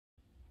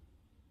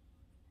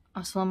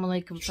Assalamu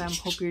alaikum fam,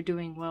 hope you're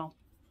doing well.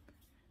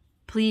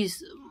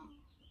 Please,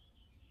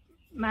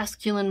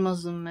 masculine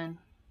Muslim men,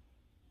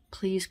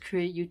 please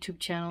create YouTube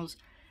channels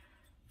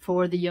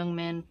for the young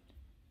men,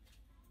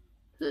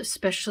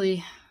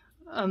 especially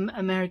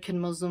American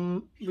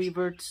Muslim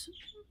reverts.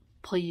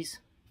 Please.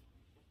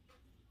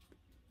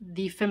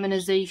 The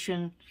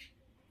feminization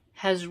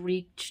has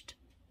reached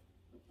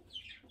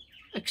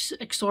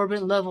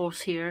exorbitant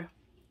levels here,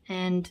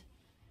 and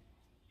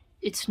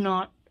it's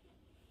not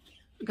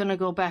gonna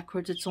go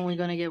backwards, it's only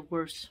gonna get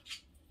worse.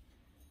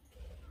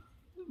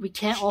 We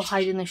can't all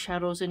hide in the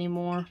shadows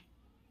anymore.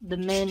 The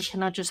men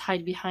cannot just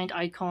hide behind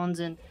icons,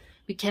 and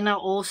we cannot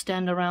all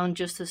stand around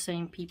just the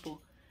same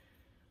people.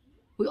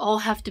 We all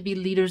have to be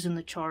leaders in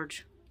the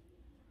charge.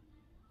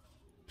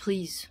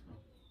 Please,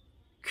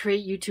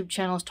 create YouTube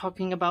channels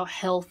talking about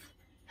health,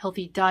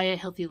 healthy diet,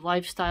 healthy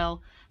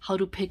lifestyle, how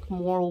to pick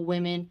moral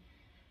women,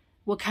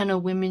 what kind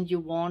of women you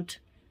want,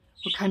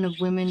 what kind of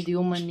women the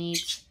Ummah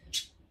needs.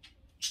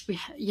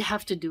 You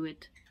have to do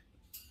it.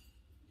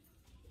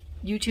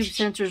 YouTube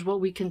censors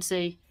what we can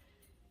say,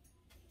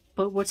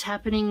 but what's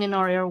happening in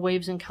our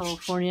airwaves in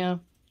California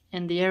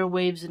and the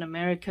airwaves in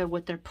America,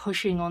 what they're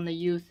pushing on the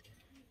youth,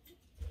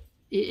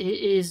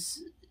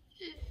 is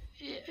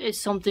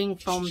something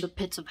from the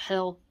pits of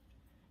hell.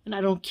 And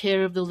I don't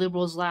care if the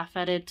liberals laugh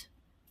at it.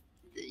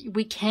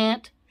 We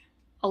can't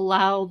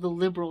allow the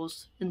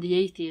liberals and the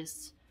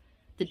atheists,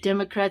 the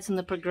Democrats and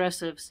the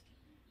progressives,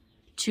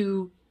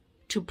 to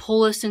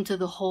pull us into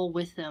the hole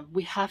with them.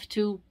 We have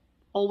to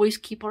always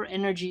keep our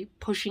energy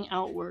pushing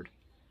outward.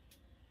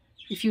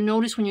 If you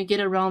notice, when you get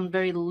around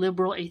very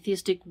liberal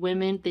atheistic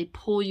women, they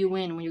pull you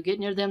in. When you get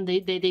near them,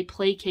 they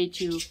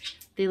placate you.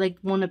 They like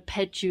want to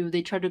pet you.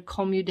 They try to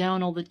calm you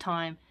down all the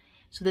time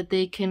so that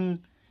they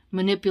can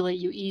manipulate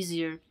you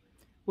easier.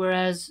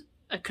 Whereas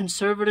a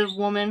conservative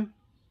woman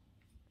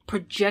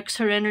projects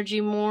her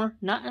energy more,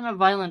 not in a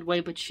violent way,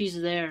 but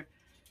she's there.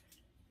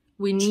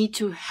 We need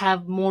to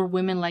have more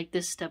women like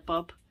this step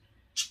up.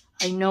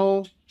 I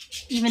know,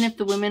 even if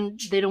the women,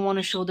 they don't want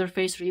to show their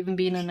face or even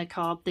be in a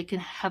niqab, they can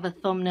have a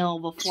thumbnail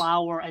of a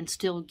flower and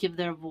still give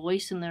their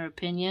voice and their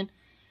opinion.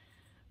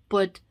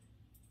 But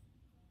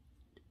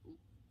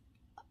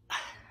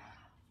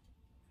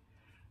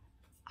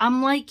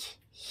I'm like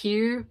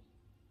here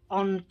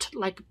on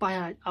like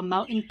by a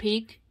mountain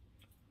peak,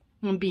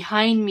 and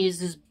behind me is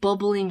this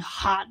bubbling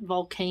hot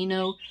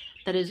volcano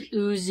that is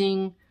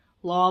oozing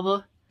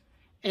lava.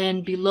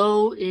 And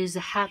below is a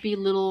happy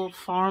little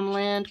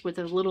farmland with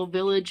a little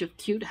village of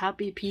cute,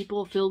 happy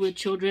people filled with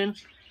children.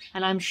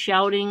 And I'm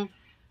shouting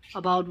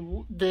about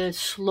the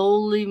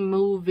slowly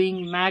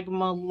moving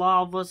magma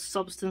lava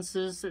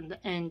substances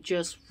and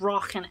just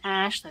rock and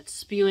ash that's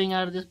spewing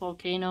out of this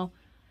volcano.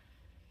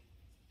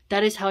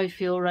 That is how I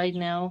feel right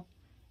now.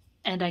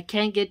 And I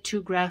can't get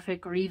too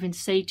graphic or even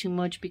say too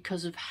much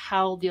because of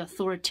how the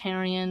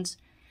authoritarians,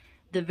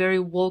 the very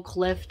woke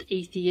left,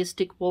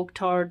 atheistic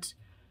woke-tards,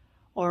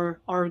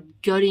 are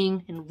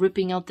gutting and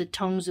ripping out the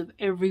tongues of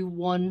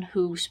everyone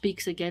who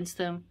speaks against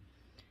them.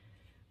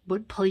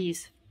 But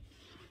please,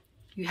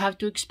 you have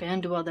to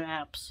expand to other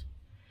apps.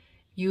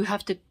 You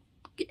have to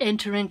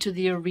enter into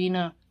the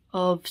arena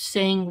of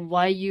saying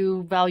why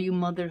you value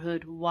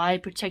motherhood, why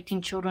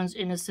protecting children's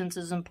innocence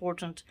is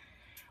important,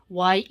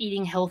 why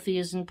eating healthy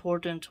is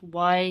important,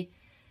 why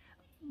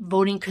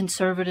voting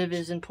conservative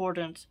is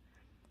important,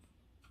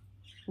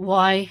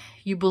 why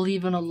you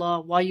believe in Allah,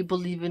 why you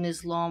believe in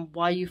Islam,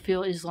 why you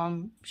feel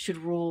Islam should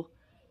rule.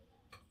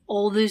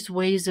 All these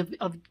ways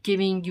of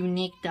giving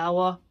unique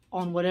dawah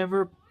on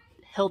whatever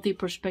healthy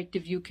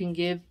perspective you can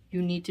give,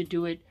 you need to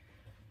do it.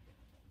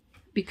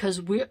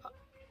 Because we're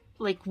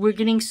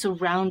getting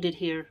surrounded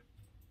here.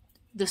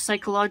 The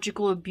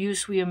psychological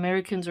abuse we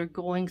Americans are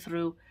going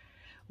through,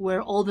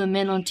 where all the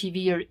men on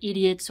TV are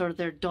idiots or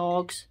they're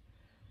dogs,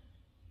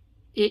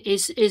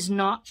 is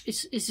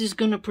just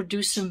going to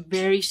produce some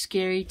very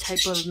scary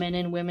type of men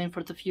and women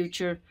for the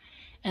future.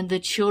 And the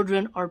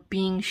children are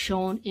being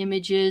shown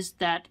images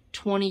that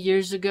 20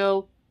 years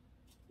ago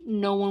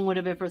no one would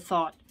have ever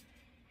thought.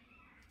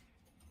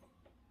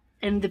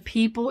 And the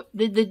people,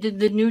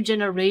 the new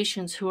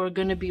generations who are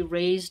going to be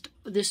raised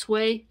this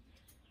way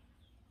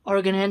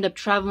are going to end up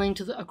traveling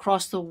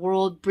across the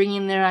world,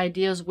 bringing their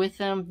ideas with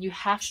them. You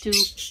have to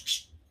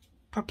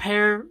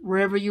prepare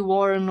wherever you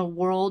are in the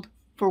world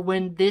for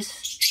when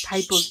this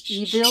type of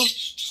evil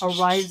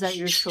arrives at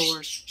your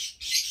shores.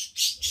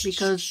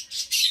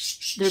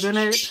 Because they're going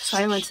to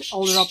silence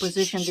all their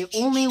opposition. The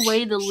only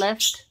way the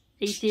left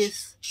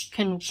atheists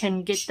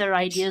can get their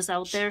ideas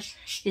out there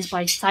is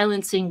by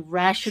silencing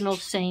rational,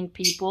 sane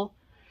people.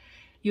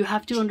 You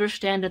have to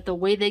understand that the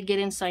way they get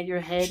inside your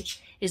head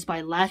is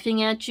by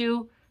laughing at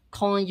you,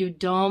 calling you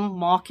dumb,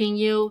 mocking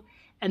you,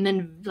 and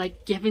then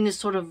like giving this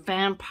sort of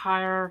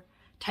vampire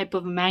type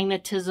of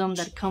magnetism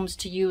that comes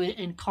to you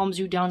and calms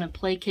you down and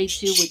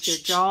placates you with your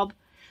job,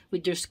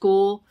 with your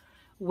school,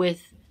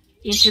 with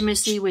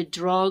intimacy, with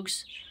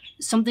drugs,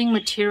 something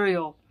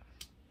material.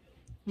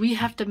 We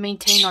have to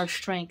maintain our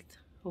strength,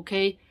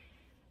 okay?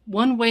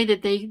 One way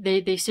that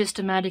they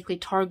systematically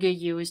target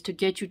you is to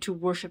get you to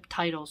worship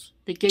titles.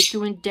 They get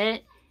you in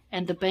debt,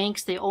 and the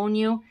banks, they own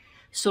you.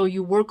 So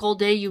you work all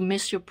day, you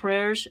miss your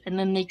prayers, and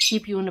then they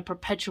keep you in a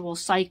perpetual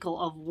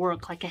cycle of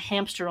work, like a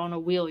hamster on a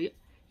wheel. You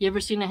ever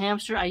seen a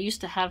hamster? I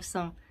used to have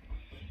some.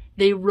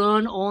 They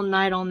run all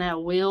night on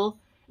that wheel,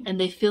 and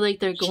they feel like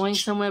they're going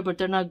somewhere, but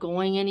they're not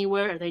going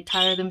anywhere. They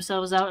tire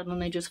themselves out, and then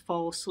they just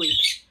fall asleep.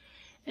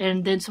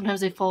 And then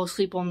sometimes they fall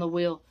asleep on the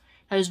wheel.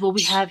 That is what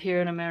we have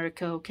here in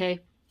America, okay?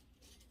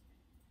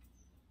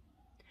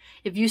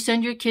 If you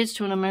send your kids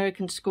to an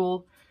American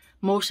school,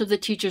 most of the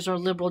teachers are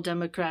liberal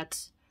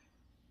Democrats,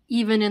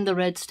 even in the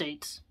red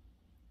states.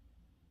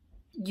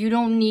 You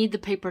don't need the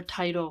paper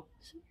title.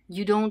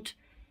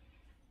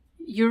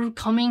 You're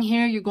coming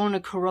here, you're going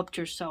to corrupt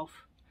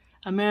yourself.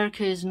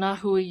 America is not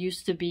who it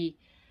used to be.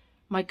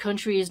 My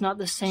country is not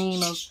the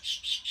same of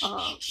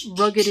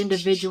rugged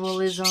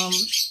individualism,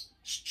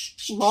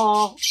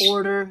 law,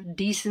 order,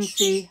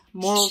 decency,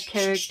 moral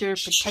character,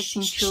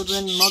 protecting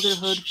children,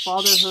 motherhood,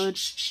 fatherhood,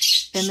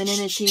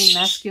 femininity,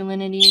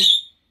 masculinity,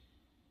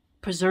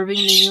 preserving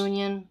the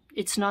union.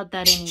 It's not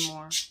that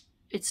anymore.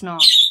 It's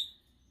not.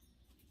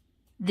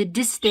 The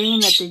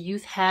disdain that the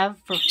youth have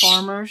for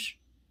farmers,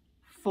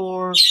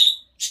 for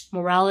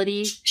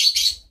morality,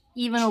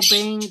 even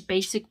obeying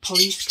basic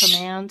police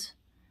commands,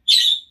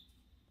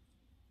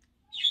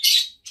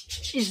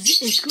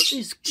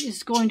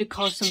 is going to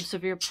cause some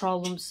severe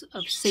problems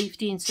of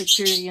safety and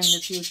security in the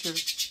future.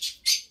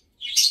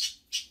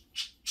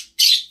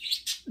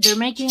 They're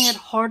making it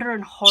harder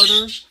and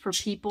harder for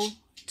people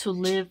to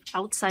live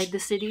outside the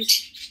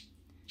cities,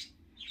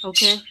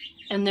 okay?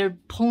 And they're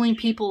pulling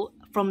people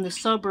from the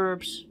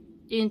suburbs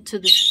into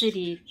the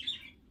city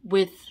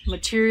with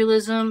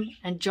materialism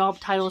and job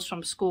titles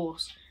from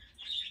schools.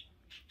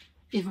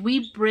 If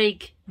we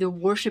break the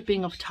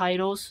worshipping of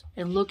titles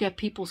and look at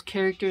people's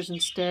characters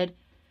instead,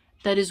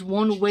 that is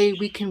one way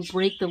we can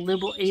break the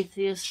liberal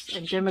atheists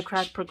and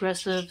Democrat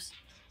progressives,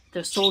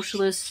 the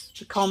socialists,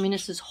 the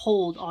communists'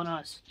 hold on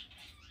us.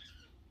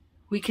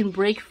 We can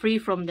break free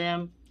from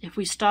them if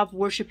we stop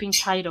worshipping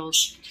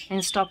titles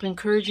and stop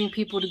encouraging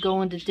people to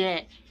go into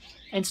debt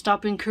and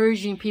stop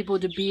encouraging people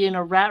to be in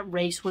a rat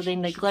race where they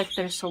neglect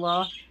their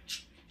salah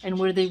and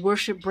where they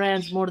worship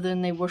brands more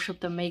than they worship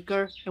the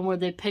maker and where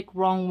they pick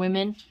wrong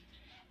women.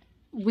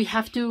 We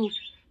have to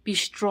be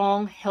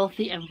strong,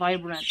 healthy, and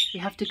vibrant.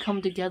 We have to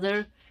come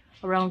together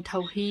around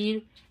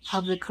Tawheed,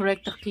 have the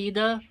correct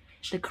aqidah,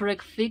 the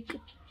correct fiqh,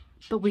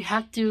 but we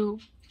have to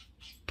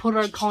put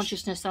our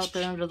consciousness out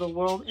there into the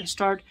world and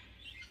start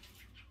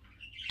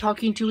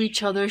talking to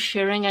each other,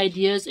 sharing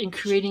ideas, and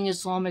creating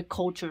Islamic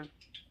culture.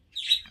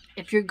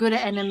 If you're good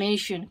at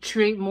animation,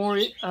 create more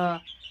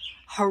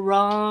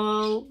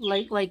haram,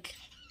 like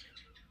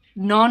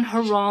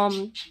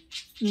non-haram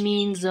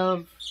means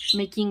of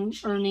making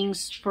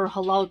earnings for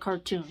halal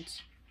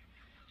cartoons.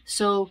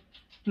 So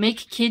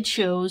make kid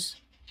shows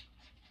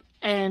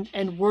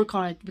and work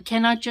on it. We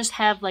cannot just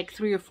have like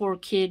 3 or 4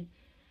 kid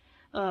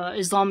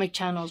Islamic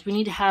channels. We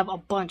need to have a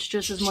bunch,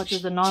 just as much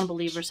as the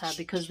non-believers have,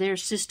 because they're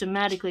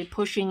systematically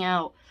pushing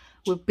out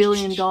with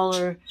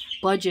billion-dollar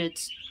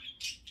budgets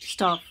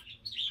stuff.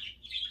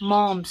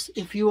 Moms,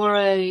 if you are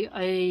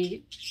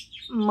a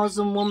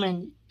Muslim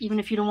woman, even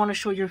if you don't want to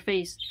show your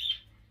face,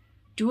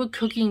 do a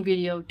cooking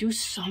video, do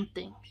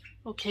something,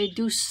 okay?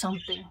 Do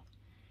something.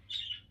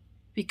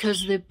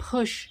 Because the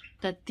push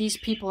that these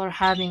people are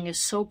having is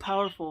so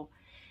powerful,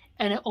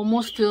 and it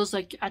almost feels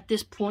like at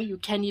this point you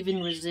can't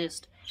even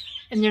resist.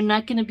 And you're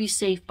not going to be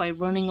safe by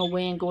running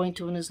away and going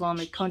to an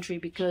Islamic country,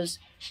 because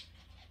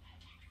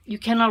you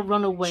cannot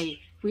run away.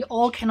 We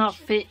all cannot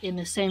fit in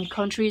the same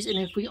countries, and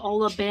if we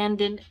all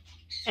abandon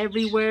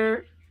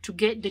everywhere to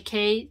get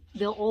decay,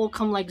 they'll all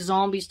come like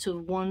zombies to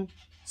one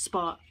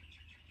spot.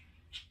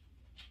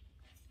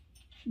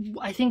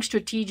 I think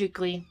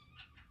strategically,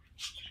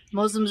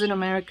 Muslims in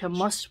America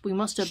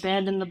must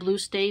abandon the blue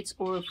states,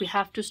 or if we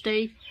have to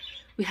stay,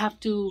 we have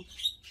to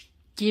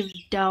give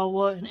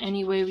dawah in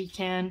any way we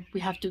can. We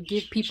have to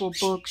give people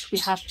books. We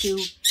have to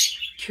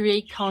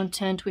create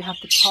content. We have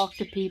to talk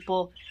to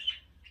people.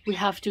 We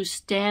have to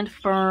stand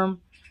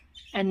firm.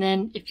 And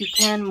then if you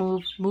can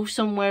move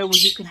somewhere where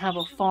you can have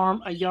a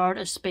farm, a yard,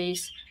 a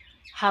space,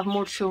 have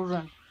more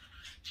children.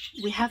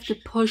 We have to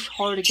push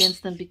hard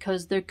against them,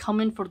 because they're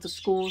coming for the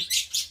schools.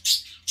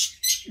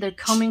 They're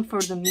coming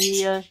for the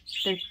media.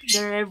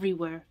 They're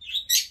everywhere.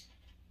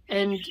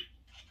 And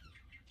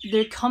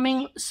they're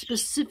coming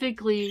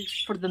specifically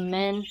for the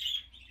men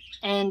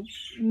and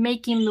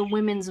making the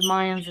women's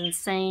minds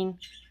insane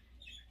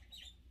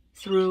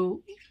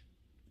through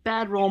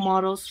bad role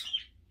models,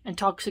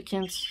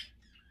 intoxicants,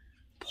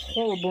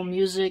 horrible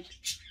music,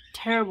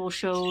 terrible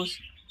shows,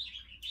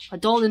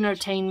 adult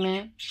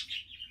entertainment,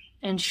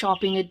 and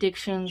shopping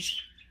addictions,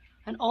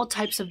 and all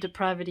types of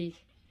depravity.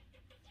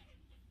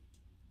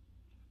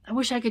 I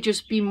wish I could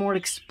just be more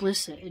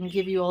explicit and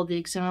give you all the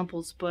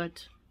examples,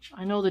 but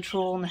I know the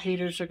troll and the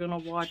haters are gonna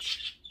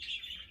watch,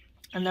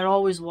 and they're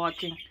always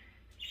watching,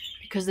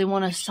 because they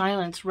want to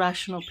silence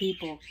rational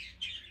people.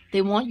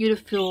 They want you to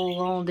feel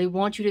alone. They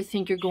want you to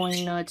think you're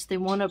going nuts. They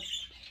want to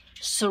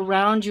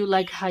surround you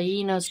like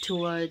hyenas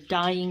to a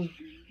dying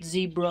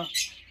zebra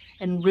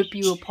and rip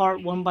you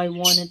apart one by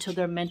one into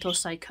their mental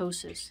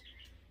psychosis.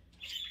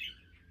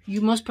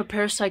 You must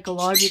prepare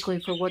psychologically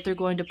for what they're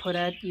going to put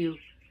at you.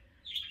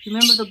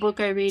 Remember the book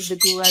I read, The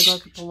Gulag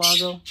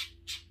Archipelago?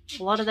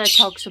 A lot of that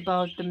talks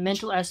about the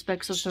mental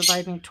aspects of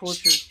surviving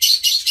torture.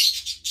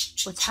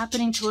 What's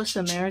happening to us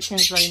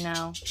Americans right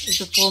now is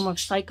a form of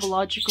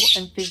psychological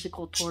and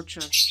physical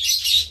torture.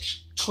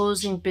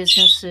 Closing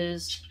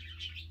businesses.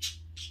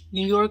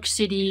 New York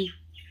City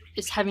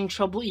is having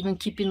trouble even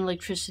keeping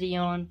electricity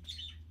on.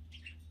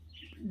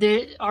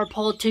 Our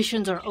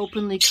politicians are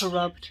openly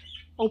corrupt,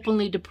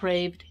 openly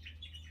depraved.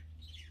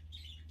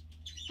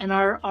 And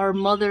our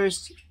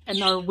mothers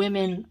and our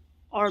women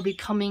are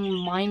becoming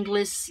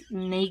mindless,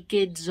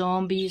 naked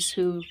zombies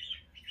who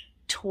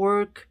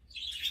twerk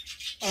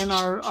and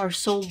are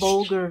so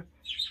vulgar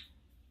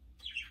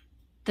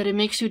that it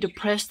makes you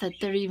depressed that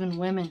they're even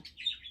women.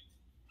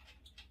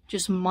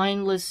 Just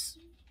mindless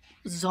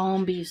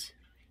zombies.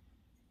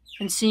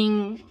 And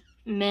seeing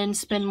men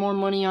spend more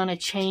money on a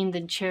chain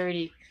than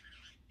charity.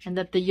 And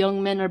that the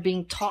young men are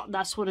being taught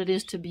that's what it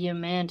is to be a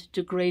man, to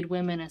degrade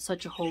women in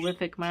such a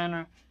horrific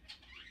manner.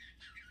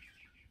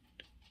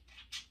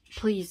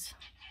 Please,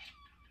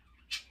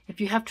 if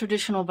you have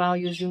traditional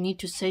values, you need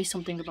to say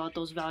something about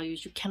those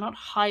values. You cannot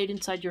hide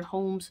inside your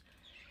homes.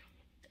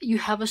 You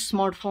have a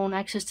smartphone,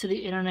 access to the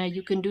internet.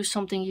 You can do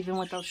something even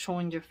without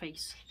showing your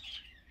face.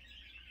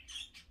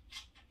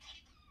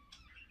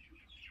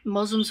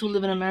 Muslims who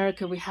live in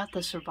America, we have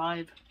to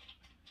survive.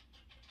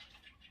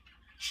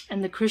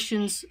 And the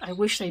Christians, I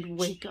wish they'd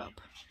wake up.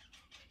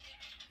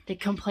 They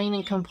complain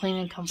and complain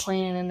and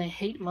complain, and they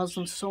hate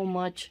Muslims so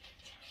much.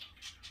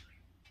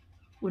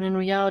 When in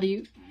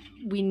reality,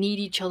 we need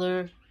each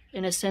other,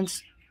 in a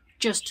sense,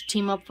 just to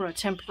team up for a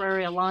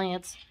temporary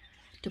alliance,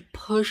 to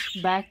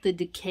push back the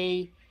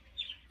decay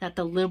that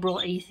the liberal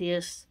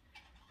atheists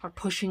are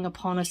pushing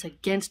upon us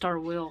against our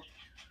will.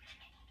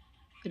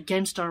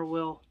 Against our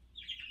will.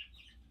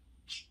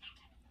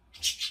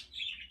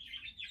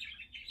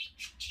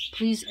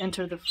 Please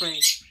enter the fray.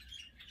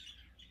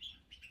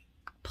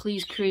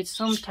 Please create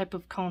some type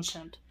of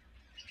content.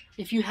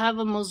 If you have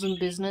a Muslim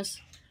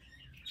business,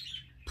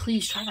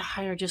 please try to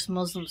hire just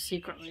Muslims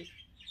secretly.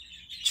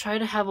 Try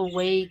to have a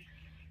way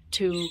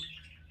to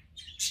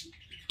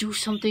do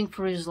something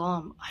for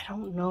Islam. I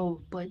don't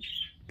know, but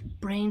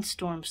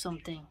brainstorm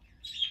something.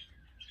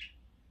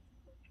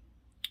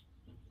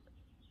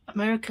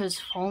 America is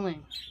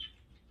falling.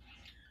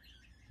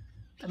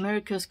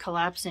 America is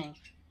collapsing.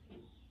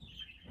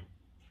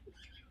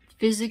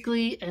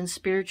 Physically and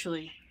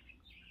spiritually.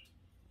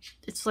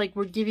 It's like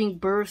we're giving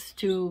birth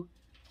to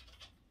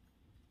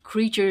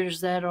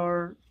creatures that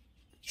are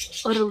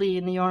utterly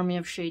in the army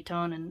of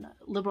Shaitan, and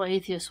liberal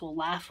atheists will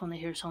laugh when they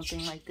hear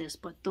something like this.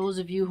 But those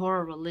of you who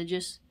are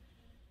religious,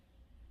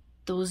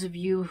 those of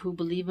you who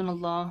believe in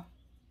Allah,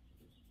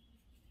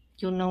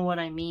 you'll know what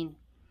I mean.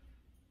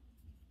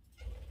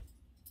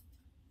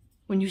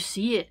 When you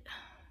see it,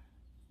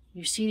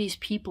 you see these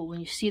people,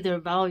 when you see their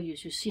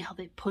values, you see how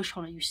they push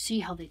on it, you see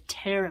how they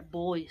tear at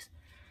boys.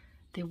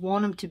 They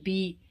want them to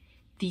be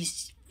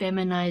these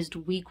feminized,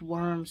 weak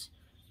worms.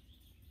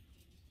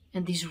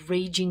 And these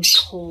raging,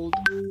 cold,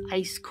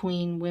 ice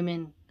queen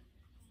women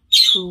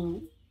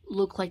who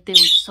look like they would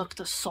suck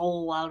the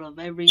soul out of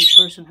every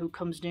person who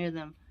comes near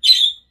them.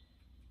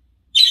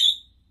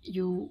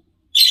 You'd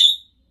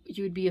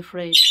be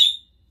afraid.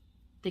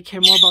 They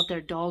care more about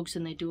their dogs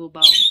than they do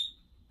about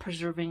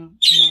preserving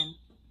men.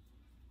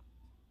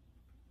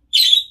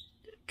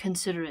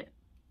 Consider it.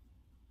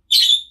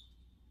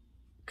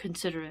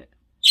 Consider it.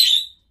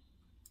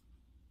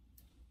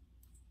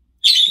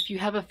 If you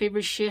have a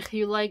favorite sheikh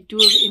you like, do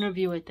an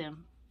interview with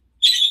them.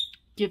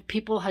 Give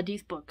people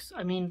hadith books.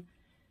 I mean,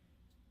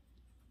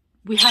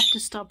 we have to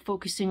stop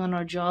focusing on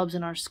our jobs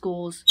and our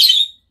schools.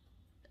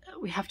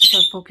 We have to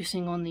start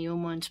focusing on the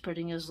Ummah and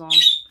spreading Islam.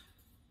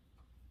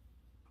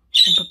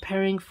 And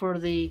preparing for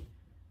the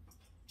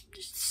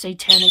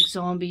satanic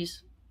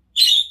zombies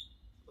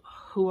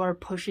who are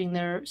pushing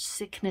their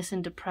sickness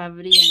and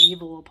depravity and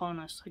evil upon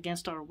us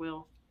against our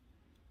will.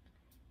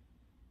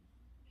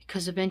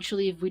 Because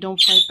eventually, if we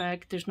don't fight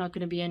back, there's not going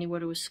to be anywhere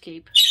to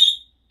escape.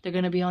 They're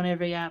going to be on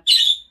every app.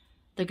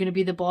 They're going to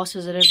be the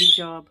bosses at every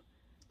job.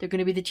 They're going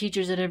to be the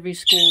teachers at every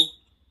school.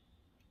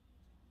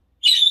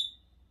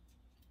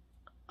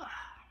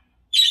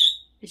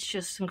 It's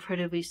just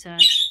incredibly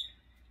sad.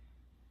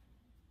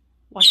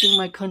 Watching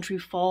my country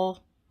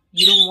fall,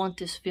 you don't want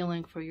this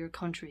feeling for your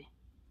country.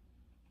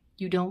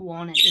 You don't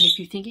want it. And if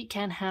you think it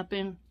can't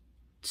happen,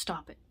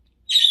 stop it.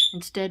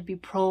 Instead, be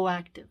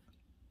proactive.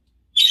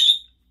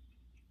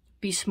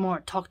 Be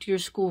smart. Talk to your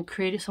school.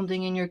 Create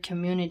something in your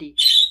community.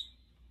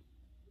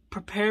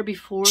 Prepare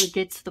before it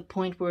gets to the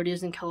point where it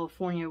is in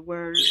California,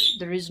 where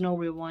there is no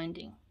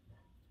rewinding.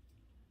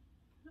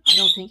 I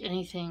don't think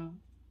anything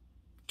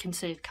can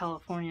save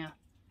California.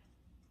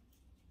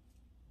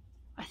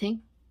 I think,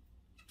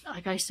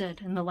 like I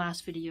said in the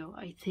last video,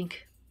 I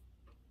think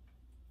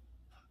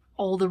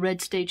all the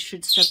red states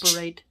should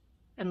separate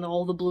and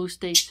all the blue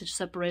states should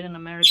separate in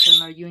America,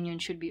 and our union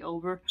should be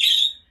over.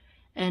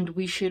 And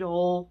we should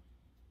all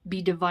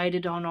be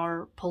divided on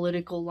our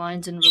political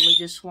lines and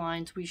religious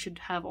lines. We should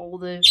have all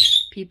the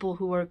people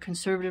who are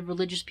conservative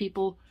religious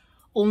people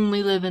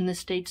only live in the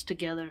states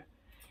together.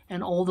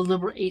 And all the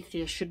liberal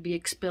atheists should be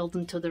expelled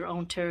into their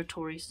own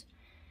territories.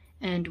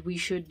 And we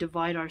should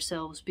divide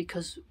ourselves,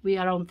 because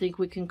I don't think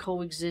we can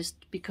coexist,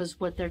 because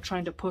what they're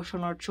trying to push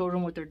on our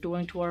children, what they're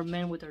doing to our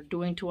men, what they're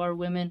doing to our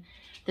women,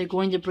 they're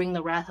going to bring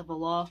the wrath of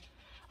Allah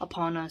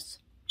upon us.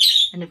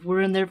 And if we're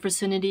in their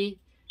vicinity,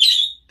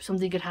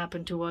 something could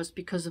happen to us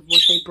because of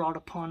what they brought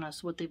upon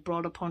us, what they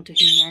brought upon to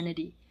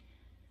humanity.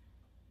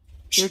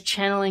 They're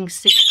channeling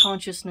sick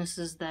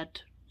consciousnesses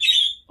that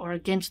are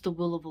against the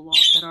will of Allah,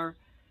 that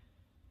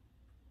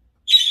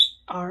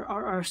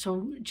are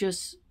so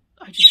just...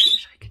 I just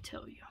wish I could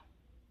tell you.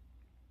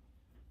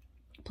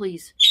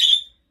 Please,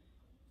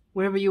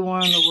 wherever you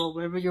are in the world,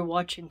 wherever you're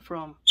watching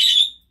from,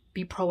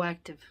 be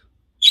proactive.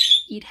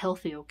 Eat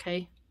healthy,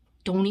 okay?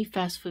 Don't eat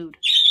fast food.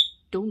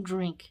 Don't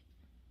drink.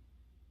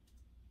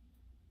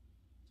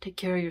 Take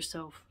care of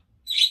yourself.